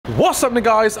What's happening,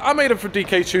 guys? I'm Aidan from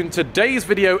DK Tune. Today's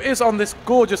video is on this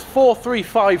gorgeous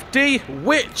 435D,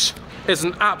 which is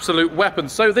an absolute weapon.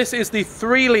 So this is the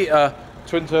 3-litre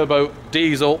twin-turbo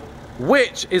diesel,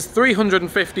 which is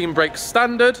 315 brake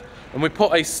standard, and we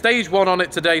put a stage 1 on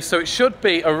it today, so it should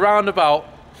be around about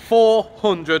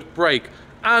 400 brake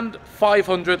and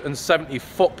 570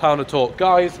 foot-pound of torque.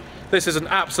 Guys, this is an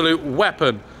absolute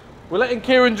weapon. We're letting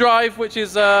Kieran drive, which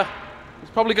is it's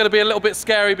probably going to be a little bit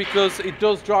scary because he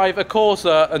does drive a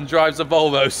Corsa and drives a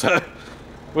Volvo, so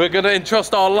we're going to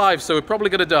entrust our lives, so we're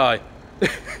probably going to die.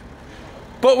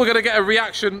 But we're going to get a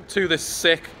reaction to this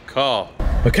sick car.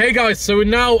 Okay guys, so we're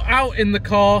now out in the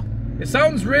car. It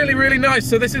sounds really, really nice.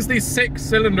 So this is the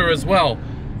 6-cylinder as well.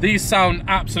 These sound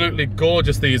absolutely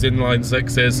gorgeous, these inline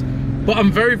 6s. But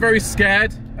I'm very, very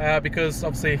scared because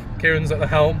obviously Kieran's at the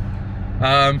helm.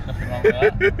 Nothing wrong with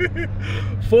that.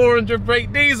 400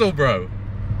 brake diesel, bro.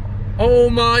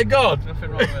 Oh my god. Nothing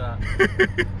wrong with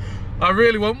that. I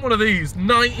really want one of these.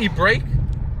 90 brake.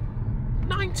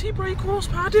 90 brake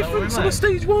horsepower difference on a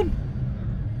stage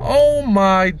 1. Oh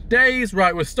my days.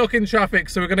 Right, we're stuck in traffic,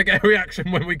 so we're going to get a reaction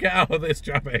when we get out of this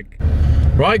traffic.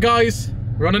 Right guys,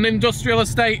 we're on an industrial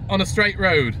estate on a straight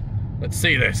road. Let's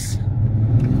see this.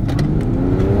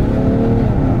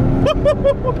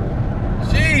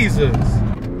 Jesus.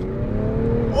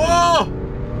 Whoa!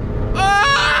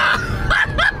 Ah!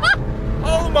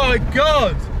 Oh my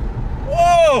god!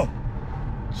 Whoa!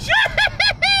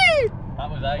 That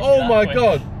was actually oh my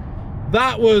god!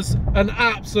 That was an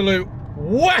absolute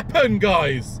weapon,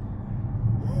 guys!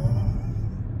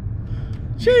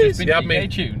 Jeez!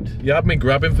 You had me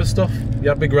grabbing for stuff. You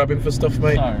had me grabbing for stuff,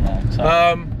 mate. Sorry, man.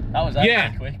 Sorry. That was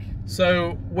actually quick.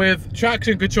 So with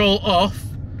traction control off,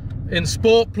 in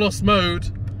Sport Plus mode,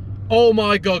 oh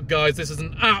my god guys, this is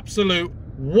an absolute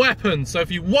weapon. So if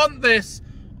you want this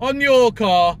on your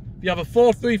car, if you have a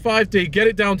 435D, get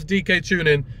it down to DK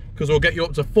Tuning, because we'll get you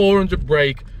up to 400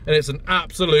 brake, and it's an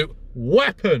absolute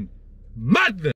weapon. Madness!